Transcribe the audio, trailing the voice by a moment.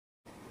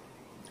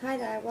Hi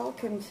there,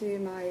 welcome to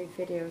my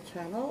video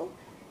channel.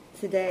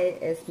 Today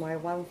is my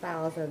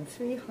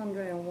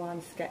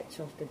 1301 sketch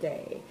of the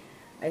day.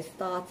 I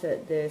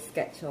started the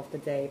sketch of the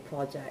day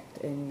project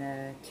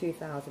in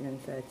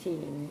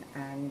 2013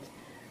 and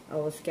I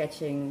was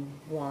sketching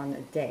one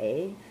a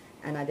day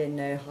and I didn't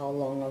know how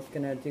long I was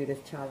going to do this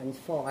challenge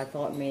for. I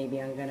thought maybe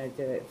I'm going to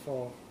do it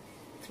for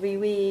 3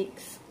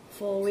 weeks,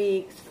 4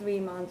 weeks, 3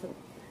 months at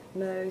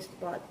most,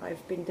 but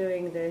I've been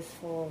doing this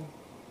for,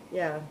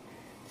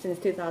 since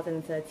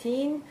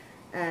 2013,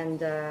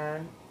 and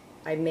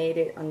I made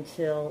it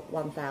until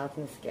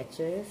 1,000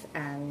 sketches,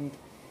 and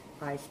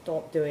I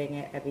stopped doing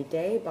it every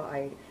day, but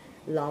I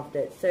loved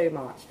it so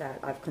much that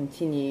I've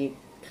continued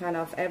kind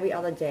of every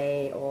other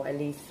day or at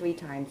least 3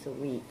 times a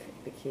week,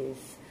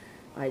 because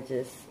I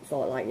just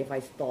thought, like, if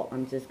I stop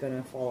I'm just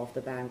gonna fall off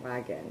the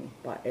bandwagon.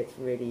 But it's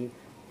really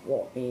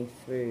walked me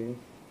through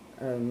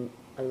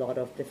a lot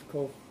of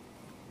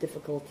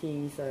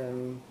difficulties,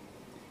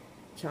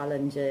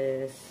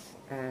 challenges,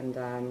 and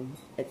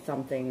it's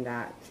something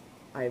that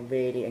I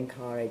really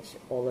encourage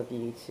all of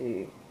you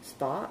to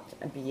start,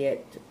 be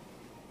it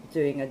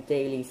doing a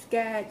daily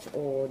sketch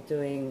or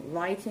doing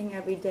writing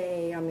every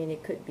day. I mean,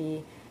 it could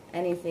be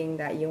anything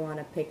that you want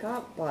to pick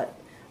up, but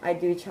I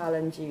do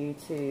challenge you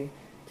to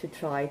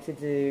try to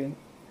do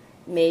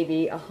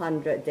maybe a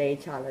 100-day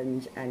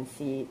challenge and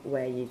see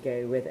where you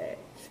go with it.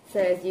 So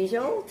as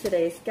usual,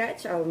 today's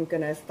sketch, I'm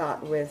gonna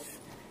start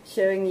with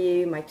showing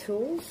you my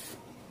tools.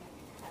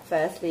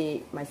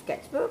 Firstly, my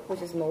sketchbook,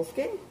 which is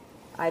moleskine.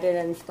 I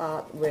didn't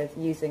start with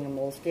using a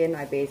moleskine.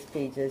 I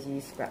basically just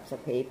used scraps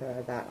of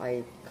paper that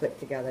I clipped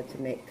together to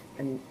make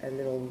a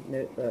little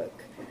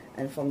notebook.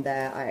 And from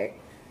there, I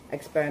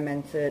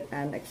experimented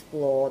and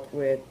explored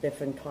with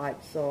different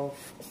types of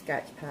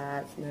sketch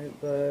pads,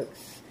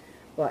 notebooks.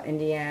 But in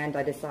the end,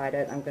 I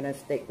decided I'm going to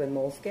stick with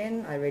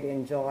moleskine. I really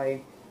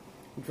enjoy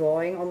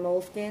drawing on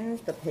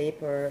moleskines. The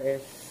paper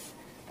is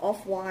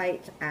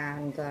off-white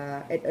and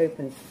it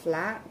opens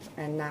flat,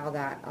 and now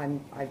that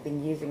I've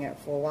been using it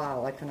for a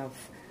while, I kind of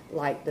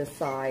like the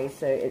size.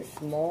 So it's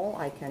small,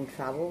 I can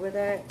travel with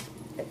it,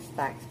 it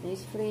stacks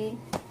beautifully.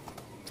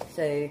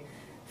 So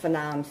for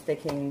now I'm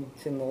sticking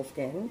to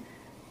moleskine.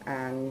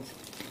 And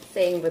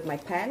same with my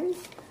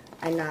pens,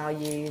 I now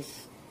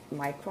use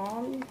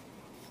Micron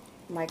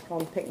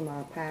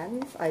Pigma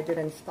pens. I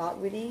didn't start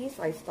with these,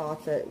 I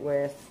started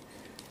with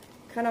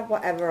kind of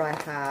whatever I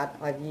had.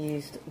 I've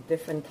used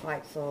different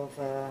types of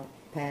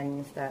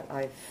pens that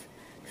I've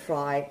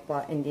tried,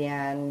 but in the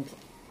end,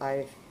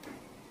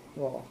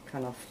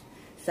 kind of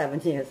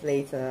 7 years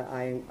later,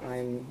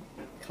 I'm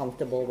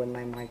comfortable with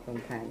my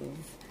Micron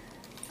pens.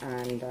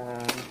 And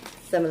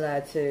similar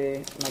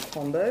to my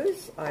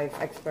combos, I've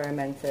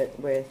experimented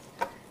with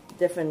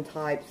different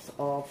types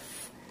of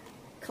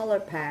color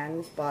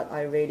pens, but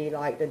I really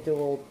like the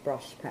dual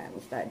brush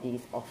pens that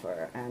these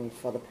offer, and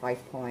for the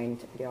price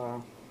point,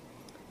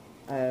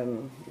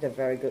 they're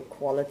very good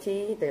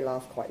quality, they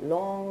last quite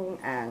long,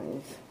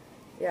 and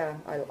yeah,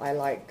 I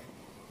like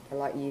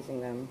using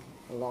them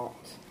a lot.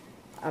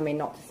 I mean,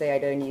 not to say I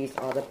don't use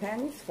other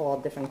pens for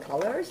different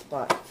colors,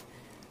 but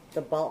the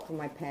bulk of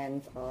my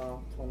pens are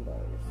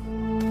Tombos.